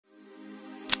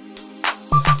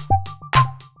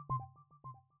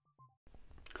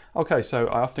Okay, so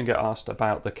I often get asked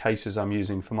about the cases I'm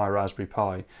using for my Raspberry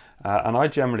Pi, and I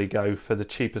generally go for the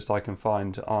cheapest I can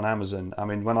find on Amazon. I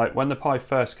mean, when the Pi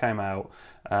first came out,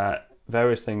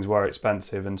 various things were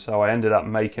expensive, and so I ended up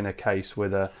making a case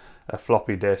with a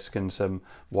floppy disk and some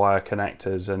wire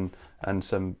connectors and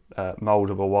some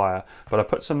moldable wire. But I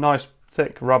put some nice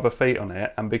thick rubber feet on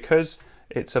it, and because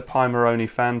it's a Pimoroni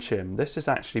fan shim, this has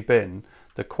actually been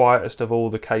the quietest of all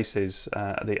the cases,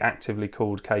 the actively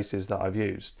cooled cases that I've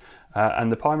used. And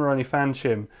the Pimoroni fan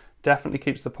shim definitely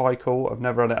keeps the Pi cool. I've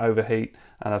never had it overheat,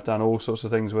 and I've done all sorts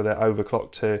of things with it,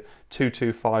 overclocked to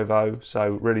 2250,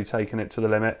 so really taking it to the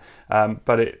limit.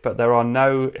 But there are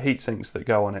no heat sinks that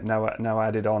go on it, no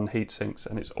added on heat sinks,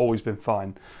 and it's always been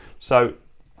fine. So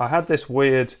I had this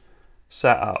weird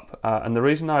setup, and the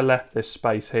reason I left this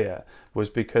space here was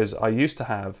because I used to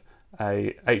have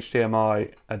a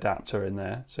HDMI adapter in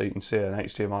there, so you can see an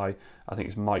HDMI, I think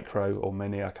it's micro or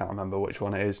mini, I can't remember which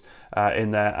one it is,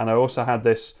 in there. And I also had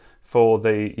this for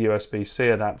the USB-C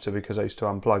adapter because I used to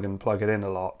unplug and plug it in a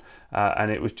lot,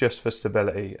 and it was just for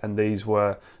stability, and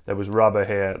there was rubber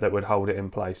here that would hold it in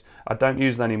place. I don't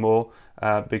use them anymore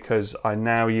because I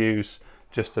now use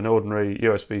just an ordinary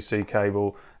USB-C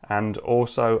cable, and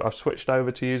also I've switched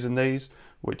over to using these,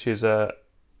 which is an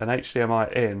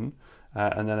HDMI in,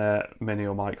 and then a mini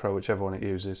or micro, whichever one it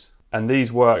uses. And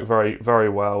these work very, very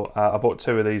well. I bought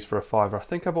two of these for a £5. I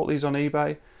think I bought these on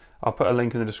eBay. I'll put a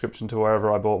link in the description to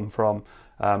wherever I bought them from.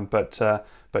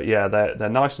 But yeah, they're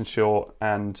nice and short,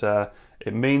 and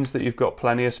it means that you've got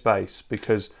plenty of space,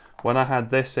 because when I had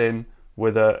this in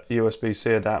with a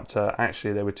USB-C adapter,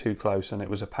 actually they were too close and it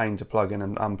was a pain to plug in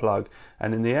and unplug.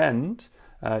 And in the end,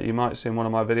 you might see in one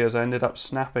of my videos, I ended up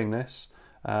snapping this.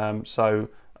 So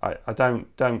I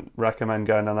don't recommend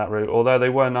going down that route, although they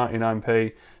were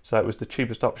 99p, so it was the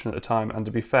cheapest option at the time, and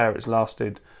to be fair, it's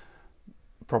lasted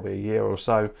probably a year or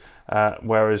so,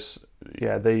 whereas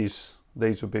yeah, these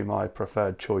would be my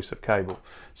preferred choice of cable.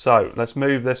 So let's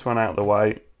move this one out of the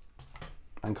way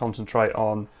and concentrate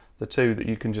on the two that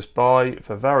you can just buy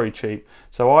for very cheap.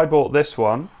 So I bought this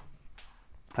one,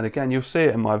 and again, you'll see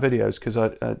it in my videos because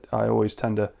I always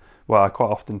tend to, well, I quite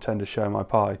often tend to show my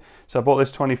Pi. So I bought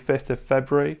this 25th of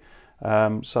February,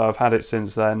 so I've had it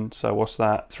since then. So what's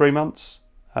that, 3 months?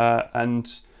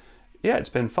 And yeah, it's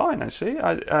been fine actually.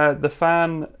 The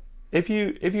fan, if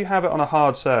you have it on a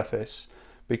hard surface,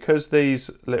 because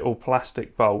these little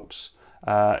plastic bolts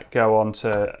go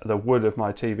onto the wood of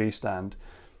my TV stand,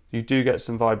 you do get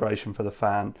some vibration for the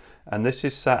fan, and this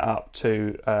is set up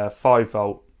to 5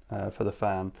 volt for the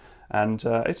fan. And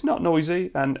it's not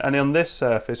noisy, and on this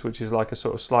surface, which is like a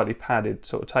sort of slightly padded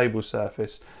sort of table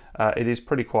surface, it is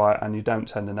pretty quiet, and you don't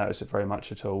tend to notice it very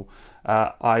much at all.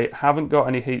 I haven't got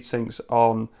any heat sinks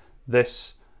on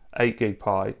this 8GB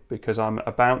Pi because I'm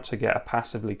about to get a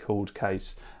passively cooled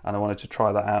case, and I wanted to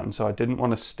try that out, and so I didn't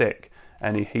want to stick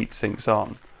any heat sinks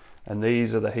on. And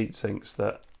these are the heat sinks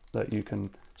that you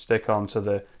can stick onto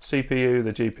the CPU,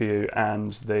 the GPU,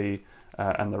 and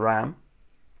the RAM.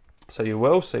 So you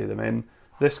will see them in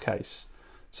this case.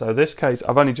 So this case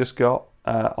I've only just got.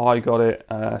 I got it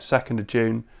 2nd of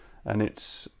June, and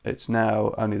it's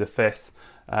now only the 5th.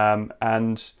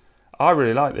 And I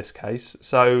really like this case.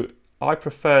 So I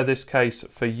prefer this case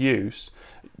for use.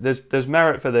 There's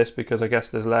merit for this because I guess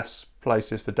there's less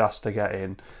places for dust to get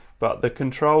in, but the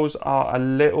controls are a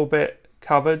little bit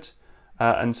covered.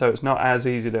 And so it's not as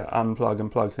easy to unplug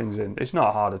and plug things in. It's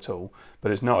not hard at all,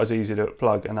 but it's not as easy to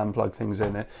plug and unplug things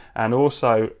in it. And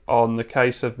also on the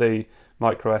case of the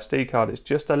micro SD card, it's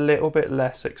just a little bit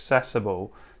less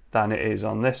accessible than it is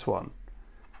on this one.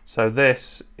 So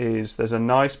there's a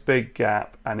nice big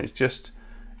gap, and it's just,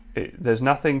 there's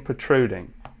nothing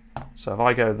protruding. So if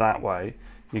I go that way,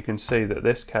 you can see that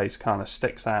this case kind of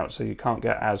sticks out, so you can't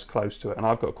get as close to it. And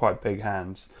I've got quite big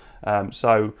hands.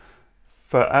 So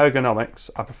for ergonomics,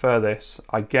 I prefer this.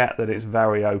 I get that it's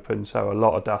very open, so a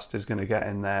lot of dust is going to get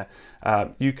in there.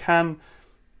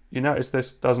 You notice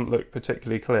this doesn't look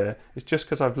particularly clear. It's just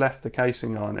because I've left the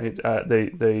casing on it,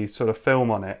 the sort of film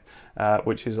on it,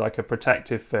 which is like a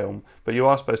protective film, but you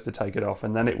are supposed to take it off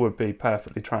and then it would be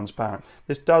perfectly transparent.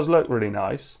 This does look really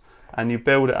nice, and you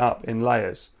build it up in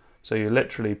layers. So you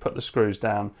literally put the screws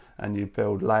down and you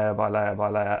build layer by layer by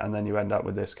layer, and then you end up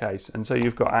with this case. And so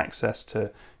you've got access to,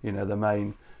 you know, the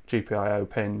main GPIO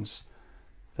pins,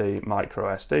 the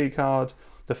micro SD card.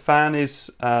 The fan is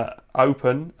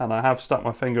open, and I have stuck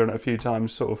my finger in it a few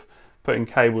times, sort of putting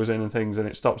cables in and things, and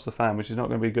it stops the fan, which is not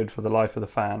going to be good for the life of the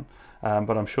fan.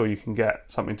 But I'm sure you can get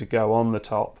something to go on the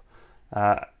top.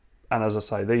 And as I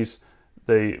say,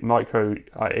 the micro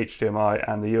HDMI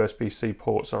and the USB-C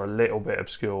ports are a little bit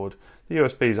obscured. The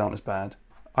USBs aren't as bad.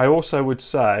 I also would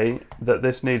say that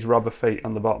this needs rubber feet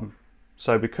on the bottom.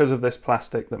 So because of this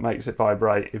plastic that makes it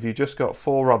vibrate, if you just got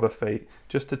 4 rubber feet,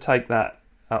 just to take that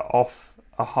off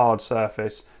a hard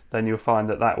surface, then you'll find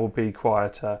that that will be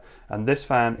quieter. And this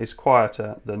fan is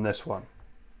quieter than this one.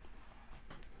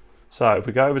 So if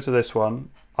we go over to this one,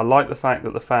 I like the fact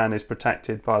that the fan is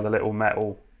protected by the little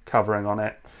metal covering on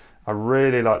it. I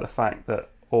really like the fact that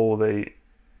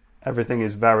everything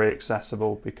is very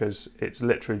accessible because it's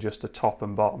literally just a top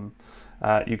and bottom.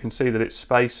 You can see that it's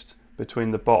spaced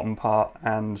between the bottom part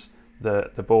and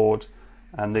the board,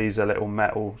 and these are little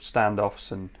metal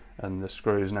standoffs and the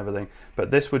screws and everything.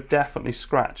 But this would definitely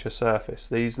scratch a surface,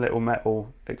 these little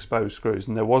metal exposed screws,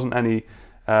 and there wasn't any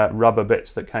rubber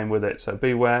bits that came with it. So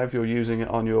beware if you're using it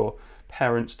on your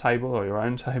parents' table or your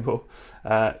own table,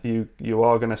 you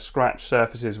are going to scratch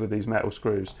surfaces with these metal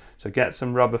screws. So get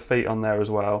some rubber feet on there as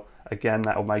well. Again,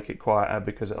 that will make it quieter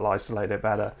because it'll isolate it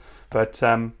better.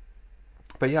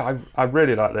 But yeah, I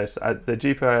really like this. The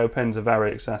GPIO pins are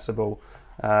very accessible.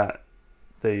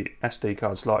 The SD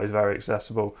card slot is very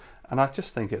accessible, and I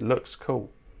just think it looks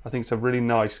cool. I think it's a really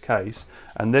nice case,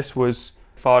 and this was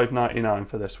 $5.99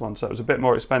 for this one, so it was a bit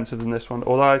more expensive than this one.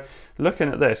 Although looking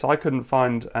at this, I couldn't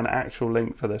find an actual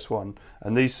link for this one,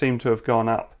 and these seem to have gone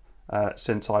up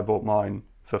since I bought mine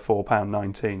for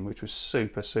 £4.19, which was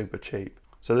super cheap.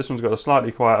 So this one's got a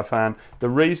slightly quieter fan. The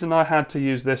reason I had to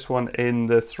use this one in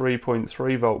the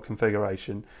 3.3 volt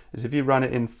configuration is if you run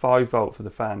it in 5 volt for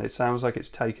the fan, it sounds like it's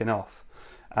taken off.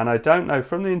 And I don't know,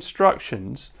 from the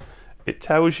instructions, it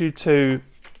tells you to,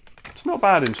 it's not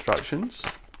bad instructions,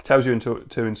 it tells you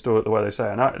to install it the way they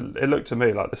say. And it looked to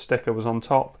me like the sticker was on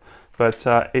top, but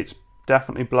it's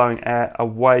definitely blowing air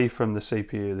away from the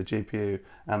CPU, the GPU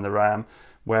and the RAM.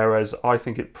 Whereas I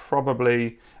think it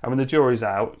probably, I mean, the jury's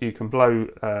out. You can blow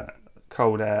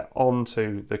cold air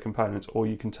onto the components, or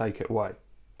you can take it away.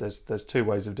 There's 2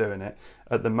 ways of doing it.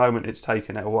 At the moment it's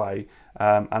taking it away,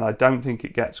 and I don't think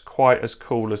it gets quite as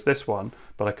cool as this one,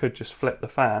 but I could just flip the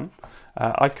fan.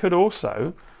 I could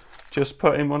also just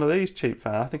put in one of these cheap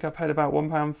fans. I think I paid about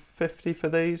 £1.50 for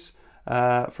these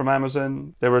from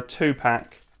Amazon. They were a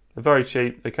 2-pack. They're very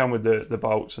cheap. They come with the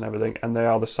bolts and everything, and they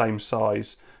are the same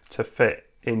size to fit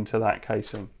into that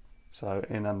casing, so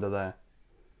in under there.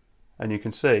 And you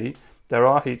can see there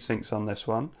are heat sinks on this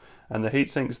one, and the heat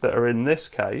sinks that are in this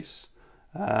case,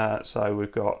 so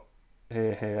we've got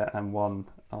here and one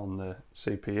on the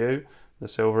CPU, the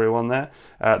silvery one there,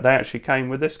 they actually came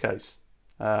with this case.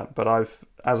 But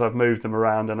as I've moved them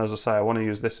around, and as I say, I want to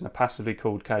use this in a passively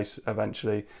cooled case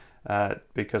eventually,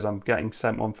 because I'm getting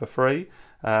sent one for free.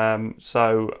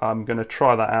 So I'm going to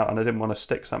try that out, and I didn't want to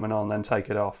stick something on and then take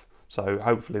it off. So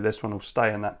hopefully this one will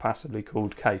stay in that passively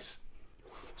cooled case.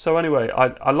 So anyway,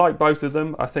 I like both of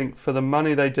them. I think for the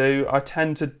money they do, I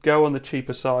tend to go on the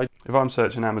cheaper side. If I'm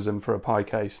searching Amazon for a Pi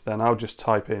case, then I'll just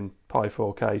type in Pi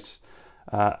 4 case,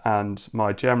 and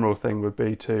my general thing would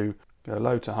be to go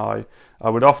low to high. I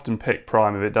would often pick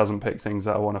prime if it doesn't pick things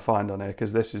that I want to find on here,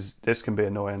 because this can be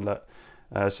annoying. Look,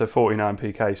 so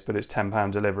 49p case, but it's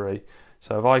 £10 delivery.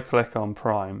 So if I click on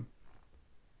prime,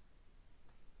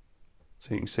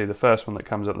 so you can see the first one that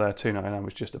comes up there, $2.99,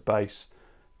 was just a base.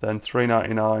 Then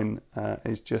 $3.99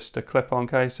 is just a clip-on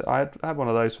case. I had one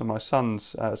of those for my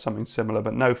son's, something similar,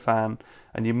 but no fan.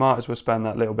 And you might as well spend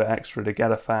that little bit extra to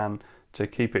get a fan to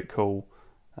keep it cool.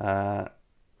 So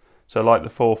like the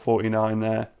 $4.49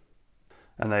 there.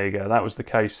 And there you go. That was the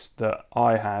case that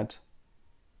I had.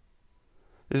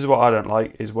 This is what I don't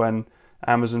like, is when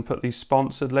Amazon put these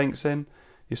sponsored links in.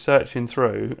 You're searching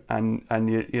through, and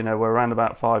you know, we're around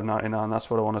about $5.99. That's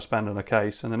what I want to spend on a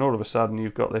case, and then all of a sudden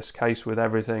you've got this case with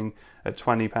everything at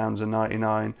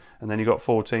 £20.99, and then you've got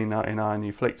 $14.99.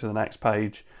 You flick to the next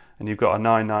page, and you've got a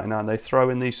 $9.99. They throw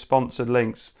in these sponsored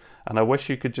links, and I wish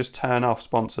you could just turn off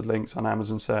sponsored links on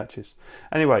Amazon searches.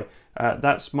 Anyway,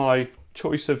 that's my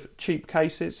choice of cheap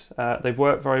cases. They've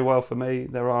worked very well for me.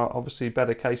 There are obviously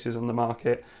better cases on the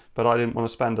market, but I didn't want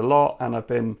to spend a lot, and I've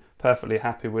been perfectly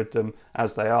happy with them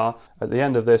as they are. At the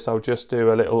end of this, I'll just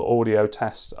do a little audio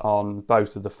test on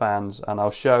both of the fans, and I'll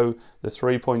show the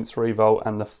 3.3 volt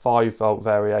and the 5 volt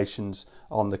variations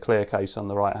on the clear case on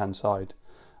the right hand side.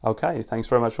 Okay, thanks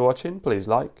very much for watching. Please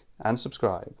like and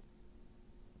subscribe.